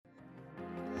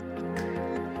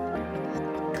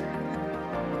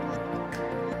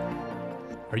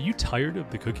Are you tired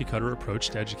of the cookie-cutter approach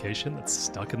to education that's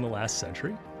stuck in the last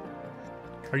century?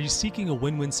 Are you seeking a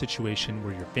win-win situation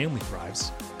where your family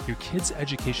thrives, your kid's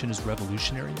education is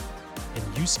revolutionary,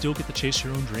 and you still get to chase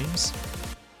your own dreams?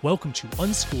 Welcome to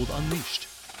Unschooled Unleashed.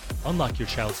 Unlock your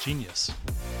child's genius.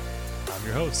 I'm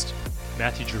your host,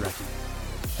 Matthew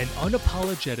Jarecki, an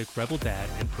unapologetic rebel dad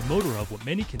and promoter of what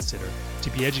many consider to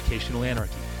be educational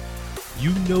anarchy.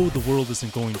 You know the world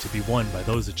isn't going to be won by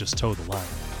those that just toe the line.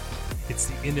 It's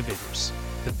the innovators,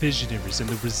 the visionaries, and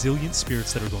the resilient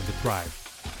spirits that are going to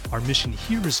thrive. Our mission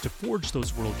here is to forge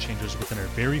those world changers within our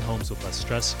very homes with less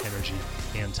stress, energy,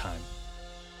 and time.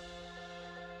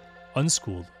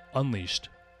 Unschooled Unleashed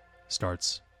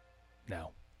starts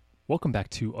now. Welcome back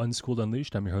to Unschooled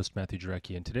Unleashed. I'm your host, Matthew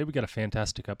Jarecki, and today we got a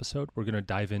fantastic episode. We're going to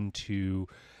dive into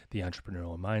the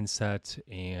entrepreneurial mindset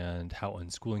and how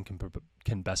unschooling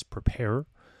can best prepare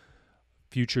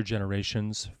future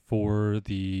generations for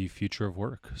the future of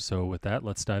work. So with that,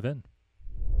 let's dive in.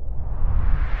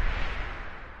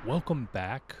 Welcome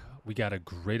back. We got a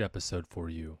great episode for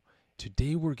you.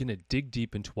 Today, we're going to dig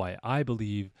deep into why I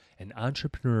believe an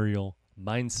entrepreneurial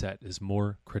mindset is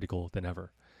more critical than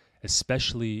ever,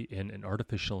 especially in an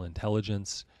artificial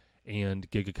intelligence and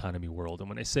gig economy world. And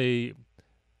when I say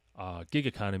gig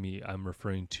economy, I'm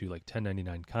referring to like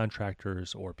 1099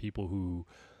 contractors or people who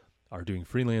are doing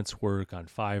freelance work on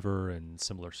Fiverr and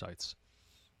similar sites.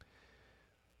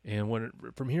 And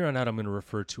from here on out, I'm going to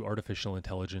refer to artificial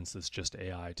intelligence as just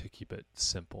AI to keep it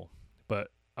simple. But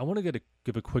I want to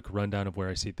give a quick rundown of where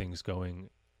I see things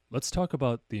going. Let's talk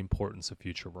about the importance of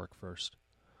future work first.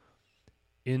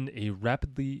 In a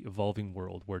rapidly evolving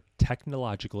world where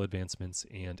technological advancements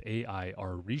and AI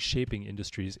are reshaping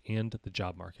industries and the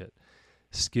job market,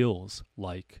 skills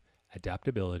like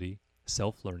adaptability,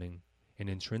 self-learning, and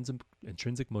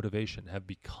intrinsic motivation have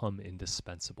become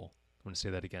indispensable. I want to say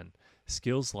that again.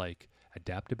 Skills like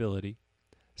adaptability,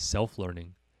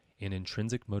 self-learning, and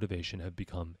intrinsic motivation have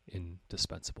become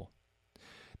indispensable.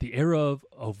 The era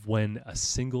of when a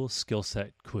single skill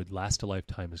set could last a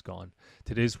lifetime is gone.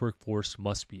 Today's workforce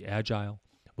must be agile,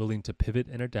 willing to pivot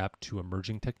and adapt to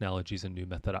emerging technologies and new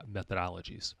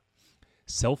methodologies.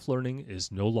 Self-learning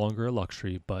is no longer a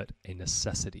luxury, but a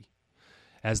necessity,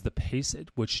 as the pace at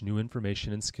which new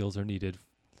information and skills are needed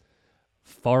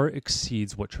far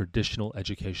exceeds what traditional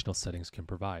educational settings can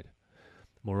provide.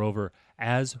 Moreover,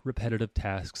 as repetitive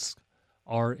tasks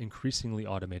are increasingly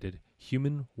automated,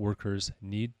 human workers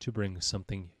need to bring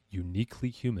something uniquely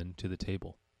human to the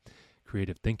table.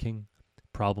 Creative thinking,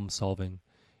 problem solving,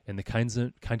 and the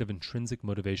kind of intrinsic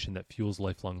motivation that fuels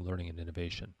lifelong learning and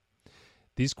innovation.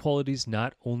 These qualities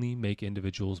not only make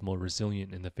individuals more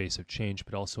resilient in the face of change,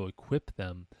 but also equip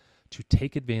them to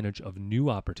take advantage of new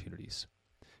opportunities,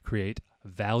 create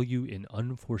value in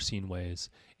unforeseen ways,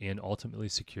 and ultimately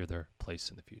secure their place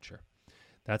in the future.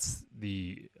 That's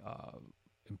the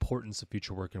importance of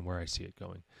future work and where I see it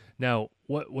going. Now,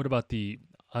 what about the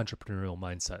entrepreneurial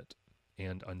mindset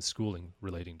and unschooling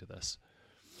relating to this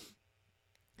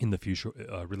in the future,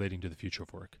 relating to the future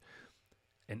of work?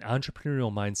 An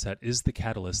entrepreneurial mindset is the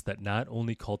catalyst that not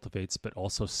only cultivates but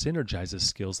also synergizes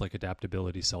skills like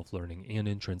adaptability, self-learning, and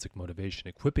intrinsic motivation,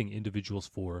 equipping individuals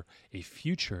for a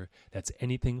future that's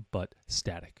anything but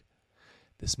static.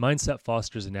 This mindset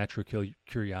fosters a natural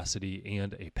curiosity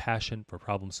and a passion for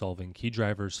problem-solving, key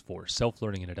drivers for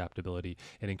self-learning and adaptability,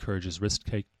 and encourages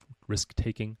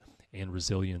risk-taking and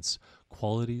resilience,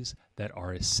 qualities that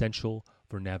are essential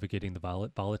for navigating the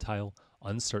volatile,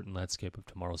 uncertain landscape of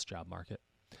tomorrow's job market.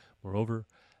 Moreover,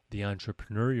 the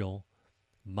entrepreneurial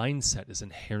mindset is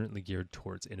inherently geared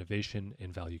towards innovation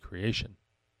and value creation,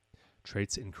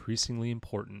 traits increasingly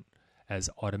important as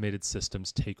automated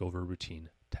systems take over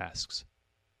routine tasks.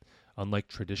 Unlike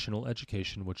traditional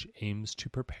education, which aims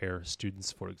to prepare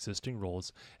students for existing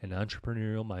roles, an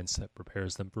entrepreneurial mindset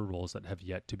prepares them for roles that have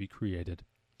yet to be created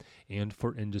and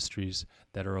for industries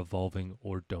that are evolving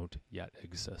or don't yet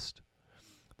exist.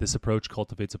 This approach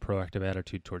cultivates a proactive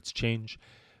attitude towards change,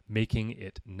 making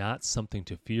it not something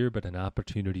to fear, but an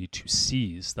opportunity to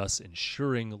seize, thus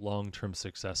ensuring long-term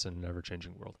success in an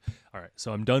ever-changing world. All right,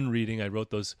 so I'm done reading. I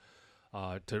wrote those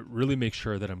to really make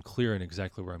sure that I'm clear in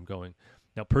exactly where I'm going.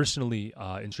 Now, personally,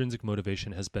 intrinsic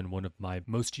motivation has been one of my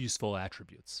most useful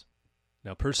attributes.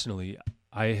 Now, personally,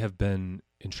 I have been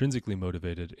intrinsically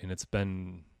motivated, and it's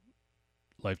been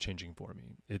life-changing for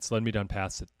me. It's led me down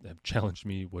paths that have challenged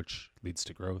me, which leads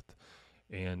to growth.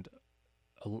 And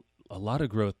a lot of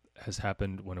growth has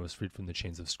happened when I was freed from the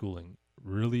chains of schooling,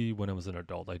 really when I was an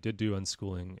adult. I did do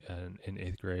unschooling in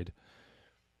 8th grade,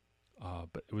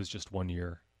 but it was just 1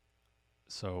 year.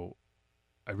 So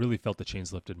I really felt the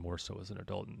chains lifted more so as an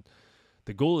adult. And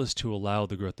The goal is to allow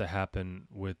the growth to happen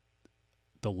with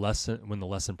the lesson when the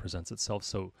lesson presents itself.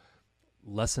 So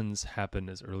lessons happen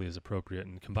as early as appropriate,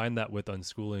 and combine that with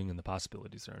unschooling, and the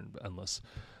possibilities are endless.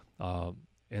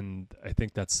 And I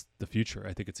think that's the future.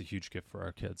 I think it's a huge gift for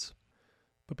our kids.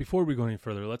 But before we go any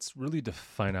further, let's really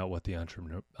define out what the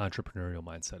entrepreneurial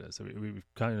mindset is. We've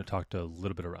kind of talked a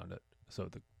little bit around it. So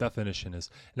the definition is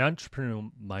an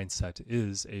entrepreneurial mindset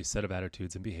is a set of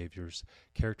attitudes and behaviors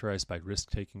characterized by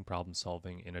risk-taking,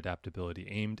 problem-solving, and adaptability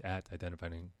aimed at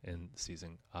identifying and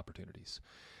seizing opportunities.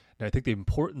 Now, I think the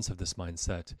importance of this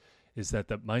mindset is that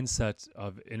the mindset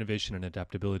of innovation and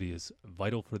adaptability is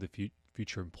vital for the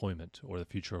future employment or the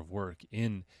future of work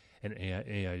in an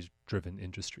AI-driven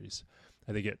industries.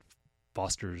 I think it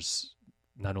fosters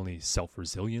not only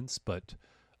self-resilience, but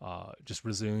just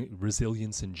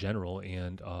resilience in general,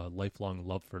 and lifelong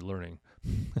love for learning.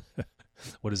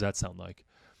 What does that sound like?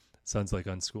 It sounds like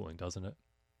unschooling, doesn't it?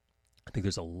 I think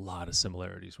there's a lot of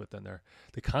similarities within there.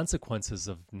 The consequences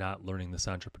of not learning this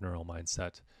entrepreneurial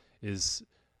mindset is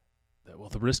that, well,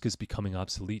 the risk is becoming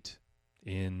obsolete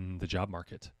in the job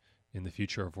market, in the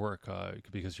future of work,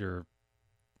 because you're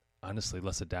honestly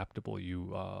less adaptable.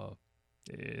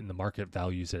 In the market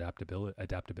values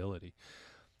adaptability.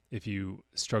 If you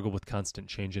struggle with constant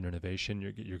change and innovation,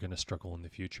 you're going to struggle in the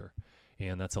future.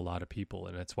 And that's a lot of people.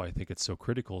 And that's why I think it's so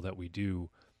critical that we do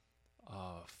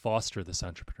foster this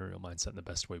entrepreneurial mindset in the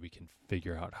best way we can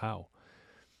figure out how.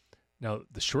 Now,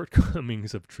 the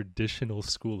shortcomings of traditional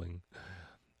schooling,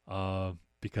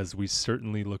 because we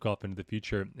certainly look up into the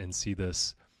future and see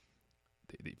this,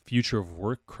 the future of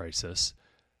work crisis,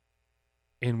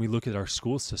 and we look at our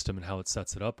school system and how it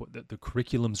sets it up. The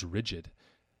curriculum's rigid,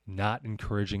 not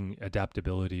encouraging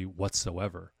adaptability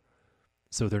whatsoever.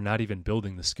 So they're not even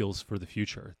building the skills for the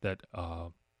future that,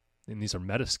 and these are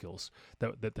meta skills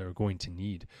that they're going to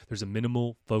need. There's a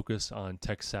minimal focus on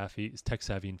tech savvy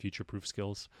and future-proof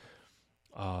skills.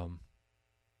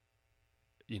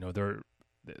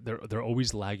 They're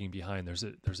always lagging behind. There's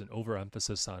an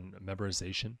overemphasis on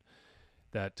memorization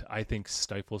that I think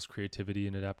stifles creativity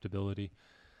and adaptability.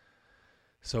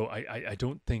 So I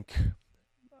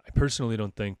personally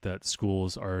don't think that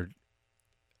schools are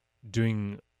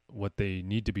doing what they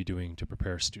need to be doing to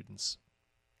prepare students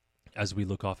as we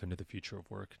look off into the future of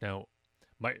work. Now,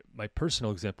 my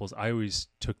personal example is I always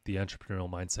took the entrepreneurial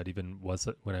mindset even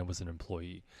when I was an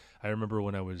employee. I remember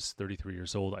when I was 33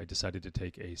 years old, I decided to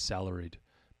take a salaried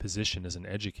position as an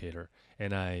educator,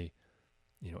 and I,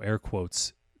 air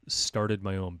quotes, started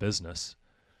my own business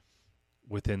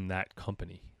within that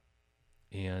company.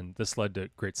 And this led to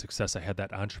great success. I had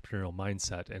that entrepreneurial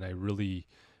mindset, and I really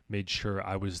made sure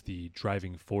I was the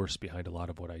driving force behind a lot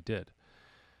of what I did.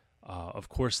 Of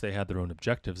course, they had their own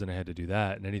objectives, and I had to do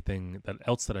that. And anything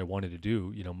else that I wanted to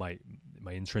do, my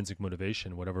intrinsic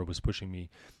motivation, whatever was pushing me,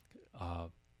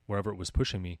 wherever it was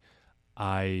pushing me,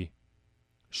 I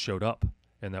showed up,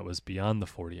 and that was beyond the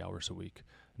 40 hours a week.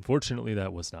 Unfortunately,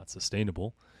 that was not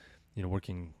sustainable.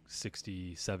 Working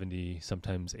 60, 70,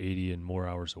 sometimes 80 and more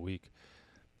hours a week.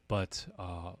 But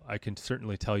I can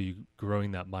certainly tell you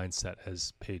growing that mindset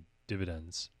has paid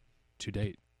dividends to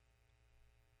date.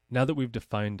 Now that we've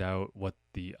defined out what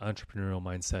the entrepreneurial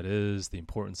mindset is, the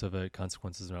importance of it,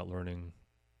 consequences of not learning,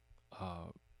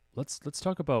 let's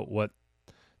talk about what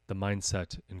the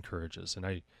mindset encourages. And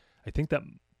I think that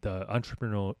the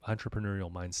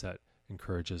entrepreneurial mindset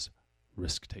encourages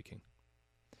risk-taking.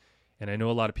 And I know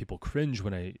a lot of people cringe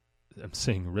when I'm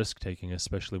saying risk-taking,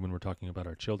 especially when we're talking about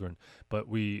our children, but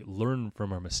we learn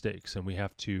from our mistakes, and we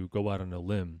have to go out on a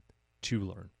limb to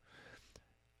learn.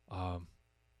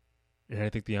 And I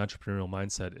think the entrepreneurial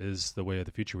mindset is the way of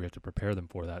the future. We have to prepare them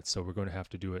for that, so we're going to have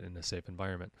to do it in a safe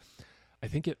environment. I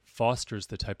think it fosters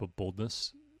the type of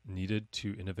boldness needed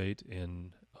to innovate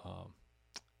in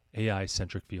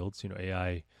AI-centric fields,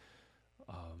 AI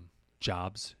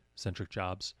centric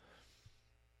jobs.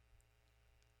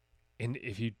 And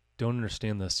if you don't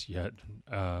understand this yet,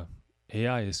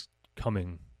 AI is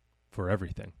coming for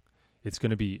everything. It's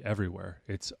going to be everywhere.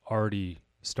 It's already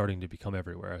starting to become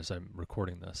everywhere as I'm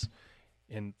recording this.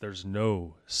 And there's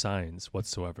no signs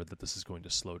whatsoever that this is going to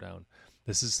slow down.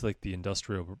 This is like the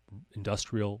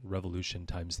industrial revolution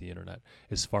times the internet,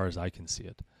 as far as I can see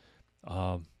it.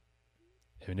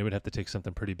 It would have to take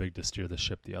something pretty big to steer the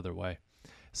ship the other way.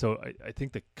 So I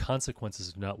think the consequences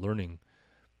of not learning,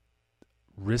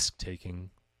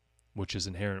 risk-taking, which is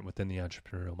inherent within the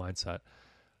entrepreneurial mindset,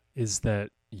 is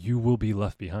that you will be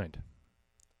left behind.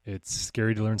 It's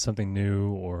scary to learn something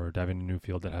new or dive into a new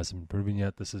field that hasn't been proven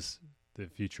yet. This is the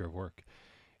future of work,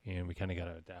 and we kind of got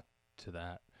to adapt to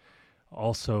that.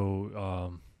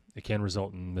 Also, it can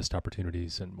result in missed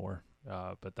opportunities and more.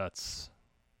 but that's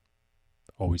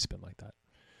always been like that.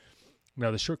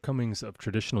 Now, the shortcomings of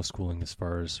traditional schooling as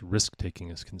far as risk-taking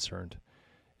is concerned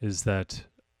is that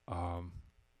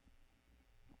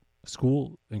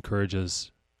school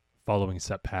encourages following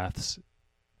set paths,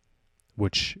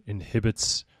 which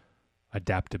inhibits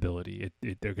adaptability.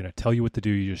 They're going to tell you what to do,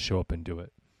 you just show up and do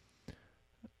it.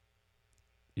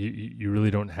 You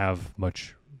really don't have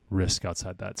much risk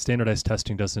outside that. Standardized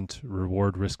testing doesn't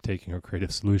reward risk-taking or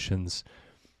creative solutions.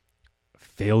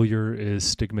 Failure is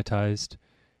stigmatized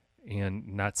and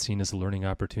not seen as a learning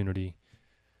opportunity.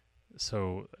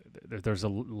 So there's a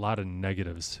lot of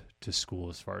negatives to school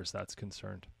as far as that's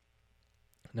concerned.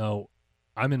 Now,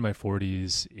 I'm in my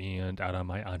 40s and out on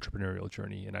my entrepreneurial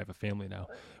journey, and I have a family now.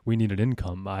 We need an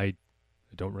income. I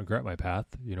don't regret my path,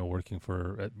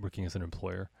 working as an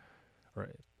employer, or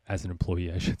as an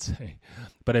employee, I should say.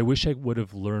 But I wish I would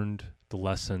have learned the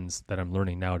lessons that I'm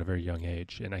learning now at a very young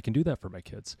age, and I can do that for my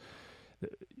kids.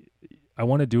 I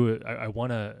want to do it. I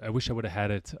wish I would have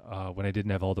had it when I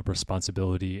didn't have all the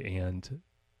responsibility, and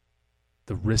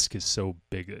the risk is so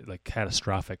big, like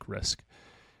catastrophic risk,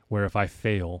 where if I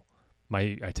fail,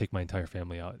 I take my entire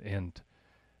family out. And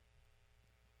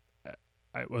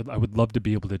I would love to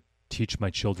be able to teach my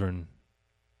children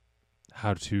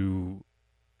how to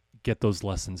get those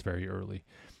lessons very early,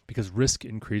 because risk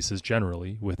increases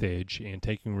generally with age, and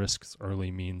taking risks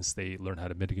early means they learn how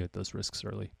to mitigate those risks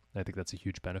early. I think that's a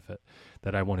huge benefit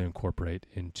that I want to incorporate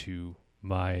into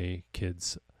my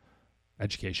kids'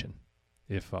 education,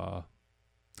 if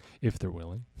they're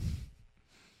willing.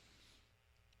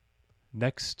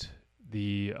 Next,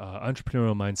 the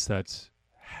entrepreneurial mindset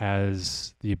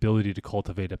has the ability to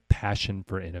cultivate a passion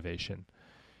for innovation.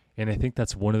 And I think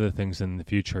that's one of the things in the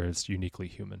future is uniquely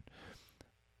human.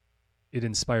 It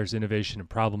inspires innovation and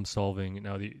problem solving.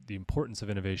 Now, the importance of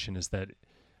innovation is that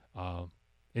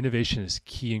innovation is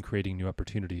key in creating new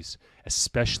opportunities,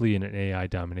 especially in an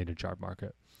AI-dominated job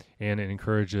market. And it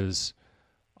encourages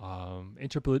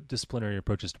interdisciplinary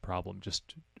approaches to problem,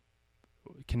 just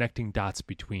connecting dots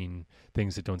between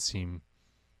things that don't seem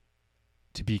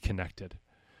to be connected.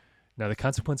 Now, the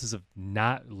consequences of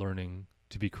not learning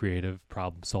to be creative,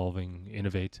 problem solving,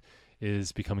 innovate,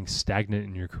 is becoming stagnant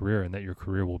in your career, and that your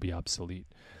career will be obsolete.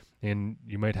 And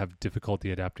you might have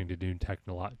difficulty adapting to new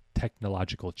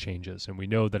technological changes. And we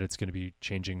know that it's going to be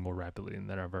changing more rapidly than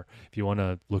ever. If you want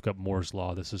to look up Moore's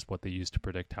Law, this is what they use to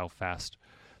predict how fast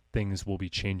things will be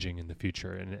changing in the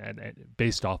future, and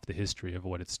based off the history of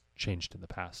what it's changed in the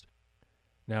past.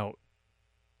 Now,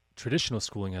 traditional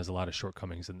schooling has a lot of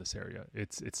shortcomings in this area.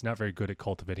 It's not very good at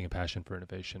cultivating a passion for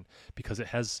innovation because it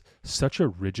has such a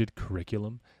rigid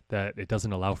curriculum that it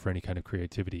doesn't allow for any kind of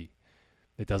creativity.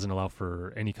 It doesn't allow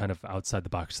for any kind of outside the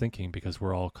box thinking because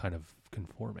we're all kind of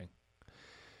conforming.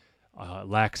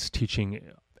 Lacks teaching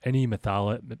any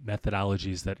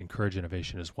methodologies that encourage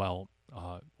innovation as well,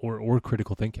 or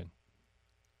critical thinking.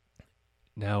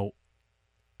 Now,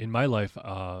 in my life,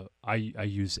 I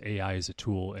use AI as a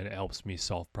tool, and it helps me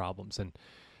solve problems. And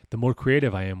the more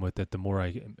creative I am with it, the more I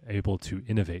am able to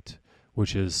innovate,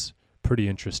 which is pretty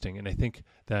interesting. And I think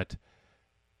that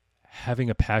having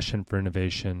a passion for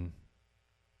innovation,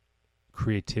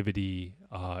 creativity,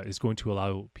 is going to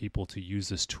allow people to use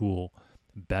this tool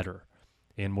better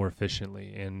and more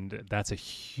efficiently. And that's a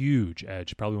huge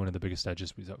edge, probably one of the biggest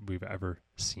edges we've ever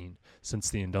seen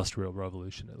since the Industrial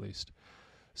Revolution, at least.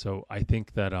 So I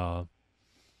think that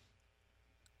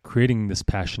creating this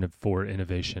passion for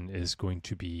innovation is going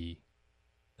to be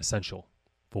essential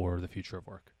for the future of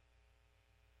work.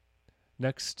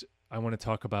 Next, I want to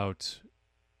talk about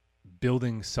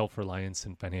building self-reliance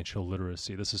and financial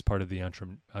literacy. This is part of the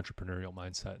entrepreneurial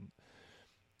mindset.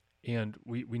 And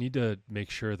we need to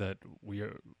make sure that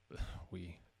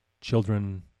we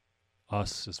children,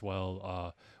 us as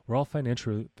well, we're all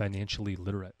financially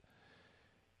literate.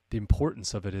 The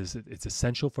importance of it is it's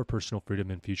essential for personal freedom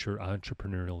and future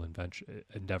entrepreneurial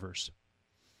endeavors.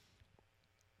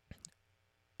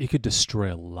 It could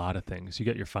destroy a lot of things. You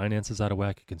get your finances out of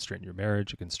whack, it can strain your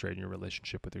marriage, it can strain your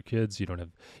relationship with your kids. You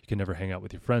can never hang out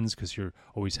with your friends because you're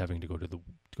always having to go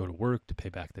to work to pay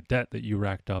back the debt that you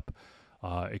racked up.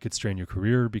 It could strain your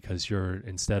career because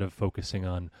instead of focusing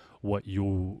on what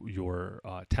your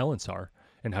talents are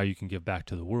and how you can give back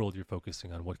to the world, you're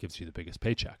focusing on what gives you the biggest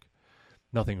paycheck.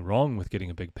 Nothing wrong with getting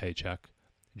a big paycheck.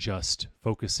 Just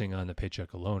focusing on the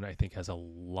paycheck alone, I think, has a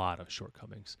lot of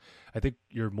shortcomings. I think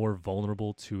you're more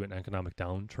vulnerable to an economic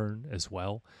downturn as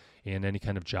well and any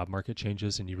kind of job market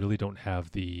changes, and you really don't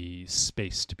have the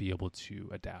space to be able to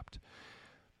adapt.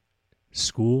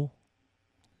 School,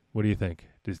 what do you think?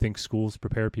 Do you think schools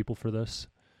prepare people for this?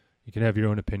 You can have your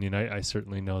own opinion. I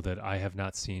certainly know that I have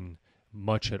not seen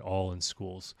much at all in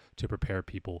schools to prepare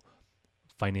people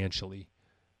financially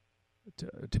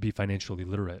to be financially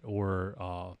literate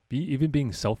or be even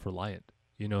being self-reliant,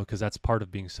 because that's part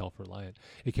of being self-reliant.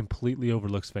 It completely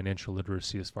overlooks financial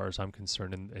literacy as far as I'm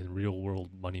concerned in real world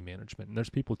money management. And there's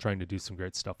people trying to do some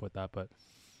great stuff with that, but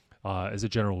as a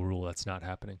general rule, that's not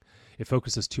happening. It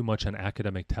focuses too much on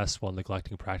academic tests while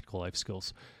neglecting practical life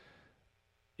skills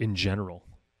in general,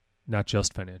 not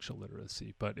just financial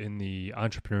literacy, but in the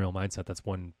entrepreneurial mindset, that's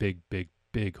one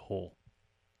big hole.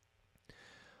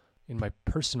 In my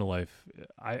personal life,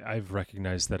 I've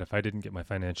recognized that if I didn't get my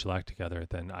financial act together,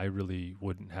 then I really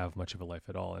wouldn't have much of a life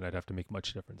at all, and I'd have to make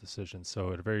much different decisions.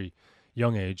 So at a very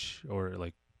young age, or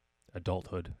like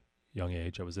adulthood, young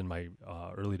age, I was in my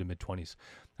early to mid 20s,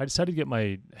 I decided to get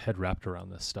my head wrapped around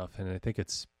this stuff, and I think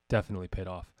it's definitely paid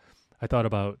off. I thought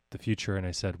about the future, and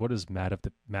I said, what does Matt of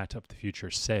the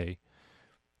future say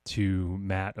to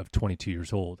Matt of 22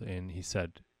 years old? And he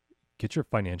said, get your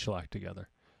financial act together,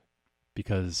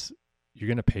 because you're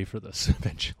going to pay for this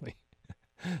eventually.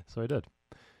 So I did.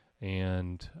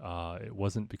 And it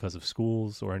wasn't because of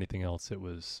schools or anything else. It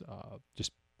was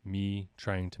just me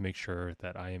trying to make sure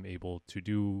that I am able to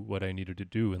do what I needed to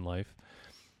do in life.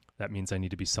 That means I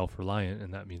need to be self-reliant,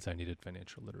 and that means I needed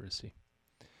financial literacy.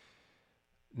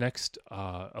 Next,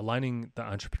 aligning the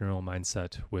entrepreneurial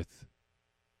mindset with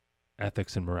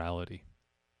ethics and morality.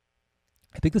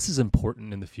 I think this is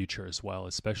important in the future as well,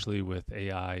 especially with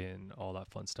AI and all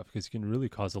that fun stuff, because you can really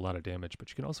cause a lot of damage, but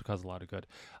you can also cause a lot of good.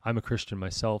 I'm a Christian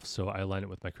myself, so I align it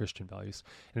with my Christian values.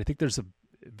 And I think there's a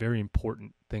very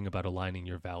important thing about aligning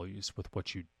your values with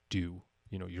what you do,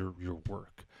 your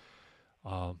work.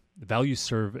 Values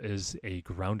serve as a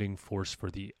grounding force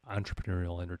for the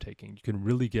entrepreneurial undertaking. You can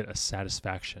really get a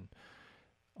satisfaction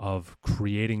of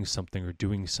creating something or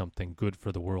doing something good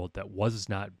for the world that was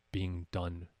not being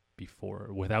done before.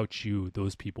 Without you,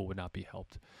 those people would not be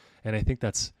helped. And I think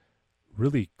that's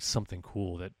really something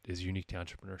cool that is unique to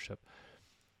entrepreneurship.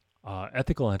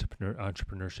 Ethical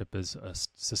entrepreneurship is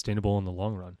sustainable in the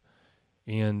long run.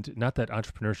 And not that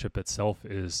entrepreneurship itself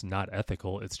is not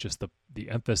ethical, it's just the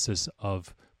emphasis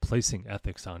of placing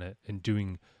ethics on it and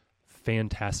doing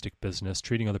fantastic business,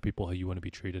 treating other people how you want to be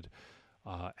treated,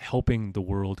 helping the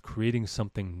world, creating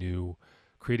something new,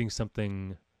 creating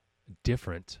something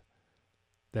different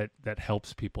that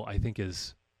helps people. I think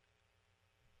is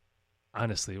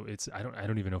honestly, I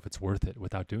don't even know if it's worth it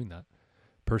without doing that.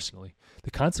 Personally,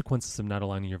 the consequences of not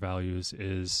aligning your values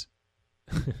is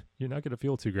you're not going to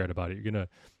feel too great about it. You're going to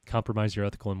compromise your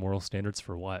ethical and moral standards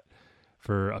for what?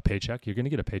 For a paycheck? You're going to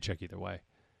get a paycheck either way.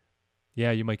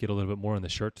 Yeah, you might get a little bit more in the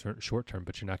short term,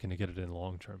 but you're not going to get it in the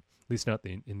long term. At least not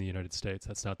in the United States.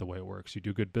 That's not the way it works. You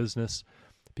do good business,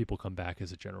 people come back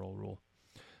as a general rule.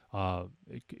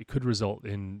 It could result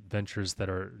in ventures that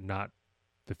are not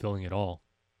fulfilling at all.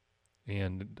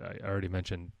 And I already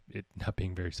mentioned it not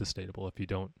being very sustainable if you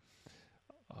don't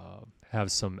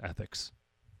have some ethics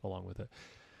along with it,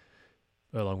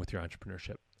 along with your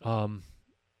entrepreneurship.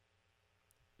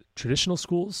 Traditional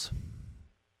schools,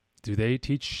 do they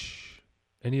teach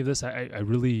any of this? I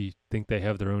really think they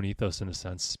have their own ethos in a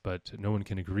sense, but no one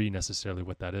can agree necessarily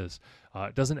what that is.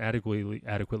 It doesn't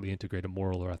adequately integrate a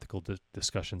moral or ethical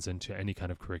discussions into any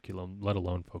kind of curriculum, let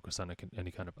alone focus on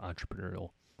any kind of entrepreneurial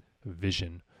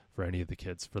vision for any of the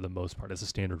kids, for the most part, as a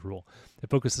standard rule. It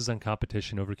focuses on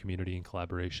competition over community and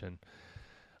collaboration,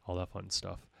 all that fun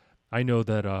stuff. I know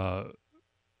that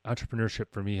entrepreneurship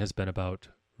for me has been about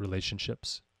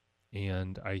relationships,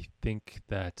 and I think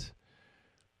that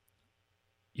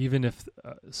even if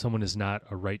someone is not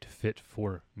a right fit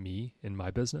for me in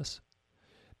my business,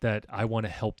 that I want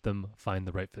to help them find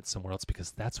the right fit somewhere else,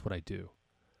 because that's what I do.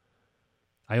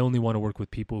 I only want to work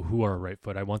with people who are a right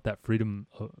fit. I want that freedom,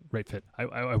 right fit.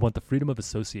 I want the freedom of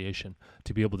association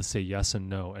to be able to say yes and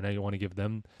no, and I want to give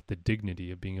them the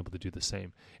dignity of being able to do the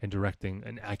same and directing,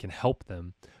 and I can help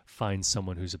them find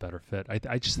someone who's a better fit.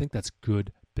 I just think that's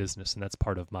good business, and that's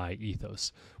part of my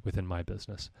ethos within my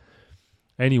business.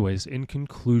 Anyways, in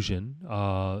conclusion,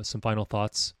 some final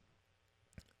thoughts.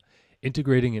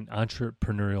 Integrating an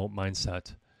entrepreneurial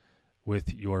mindset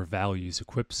with your values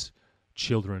equips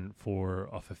children for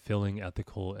a fulfilling,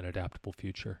 ethical, and adaptable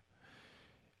future.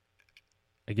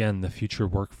 Again, the future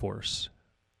workforce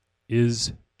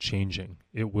is changing.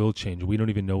 It will change. We don't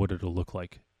even know what it'll look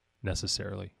like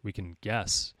necessarily. We can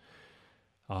guess.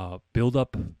 Build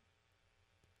up,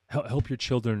 help your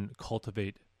children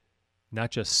cultivate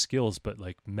not just skills, but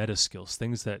like meta skills,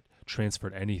 things that transfer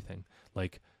to anything,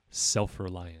 like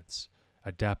self-reliance,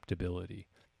 adaptability,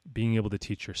 being able to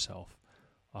teach yourself,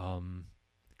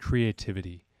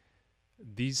 creativity,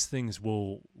 these things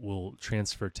will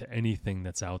transfer to anything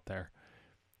that's out there.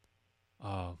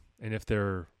 And if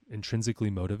they're intrinsically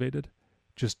motivated,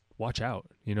 just watch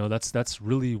out. That's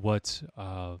really what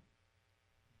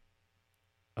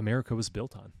America was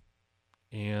built on.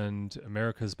 And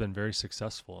America has been very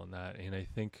successful in that. And I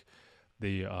think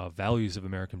the values of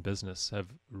American business have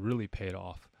really paid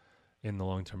off in the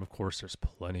long term. Of course, there's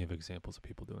plenty of examples of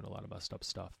people doing a lot of messed up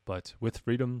stuff, but with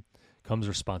freedom comes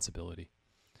responsibility.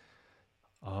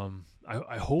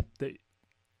 I hope that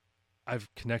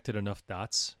I've connected enough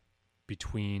dots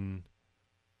between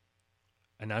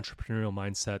an entrepreneurial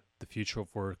mindset, the future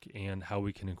of work, and how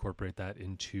we can incorporate that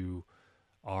into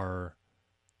our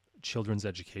children's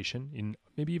education, in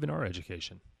maybe even our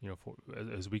education,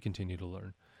 as we continue to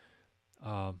learn.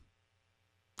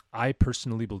 I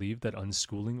personally believe that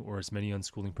unschooling, or as many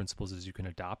unschooling principles as you can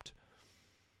adopt,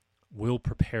 will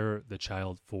prepare the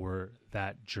child for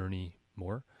that journey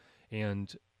more.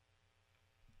 And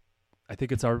I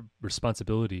think it's our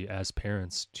responsibility as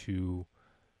parents to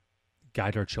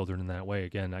guide our children in that way.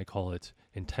 Again, I call it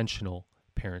intentional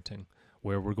parenting,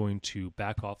 where we're going to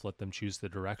back off, let them choose the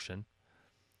direction,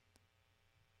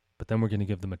 but then we're going to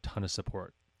give them a ton of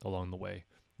support along the way.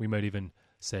 We might even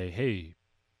say, hey,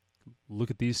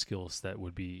 look at these skills that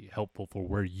would be helpful for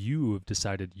where you have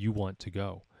decided you want to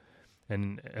go,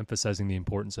 and emphasizing the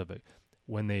importance of it.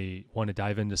 When they want to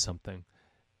dive into something,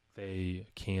 they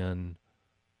can,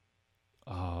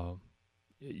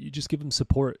 you just give them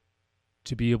support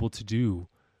to be able to do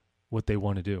what they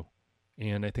want to do.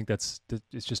 And I think it's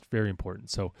just very important.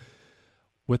 So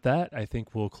with that, I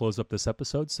think we'll close up this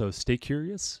episode. So stay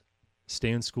curious,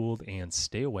 stay unschooled, and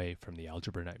stay away from the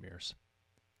algebra nightmares.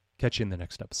 Catch you in the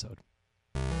next episode.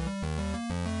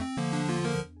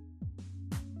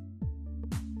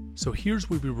 So here's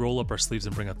where we roll up our sleeves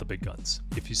and bring out the big guns.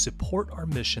 If you support our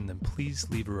mission, then please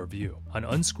leave a review. On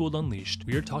Unschooled Unleashed,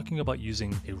 we are talking about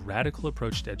using a radical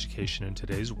approach to education in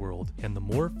today's world, and the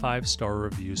more 5-star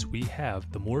reviews we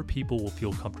have, the more people will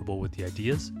feel comfortable with the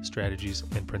ideas, strategies,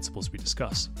 and principles we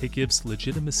discuss. It gives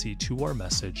legitimacy to our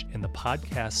message, and the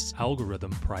podcast's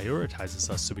algorithm prioritizes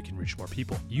us so we can reach more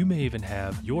people. You may even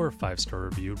have your 5-star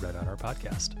review read on our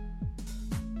podcast.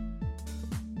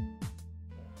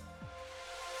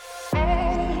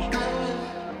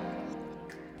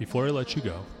 Before I let you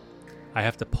go, I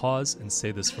have to pause and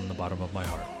say this from the bottom of my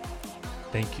heart.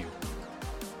 Thank you.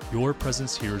 Your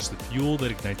presence here is the fuel that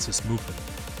ignites this movement.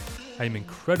 I am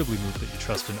incredibly moved that you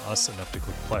trust in us enough to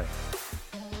click play.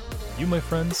 You, my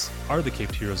friends, are the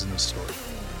caped heroes in this story,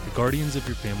 the guardians of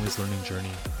your family's learning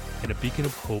journey, and a beacon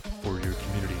of hope for your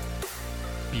community.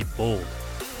 Be bold.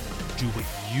 Do what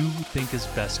you think is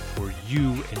best for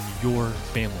you and your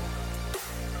family.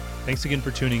 Thanks again for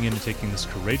tuning in and taking this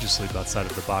courageous leap outside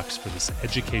of the box for this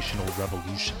educational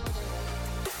revolution.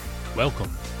 Welcome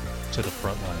to the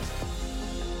front line.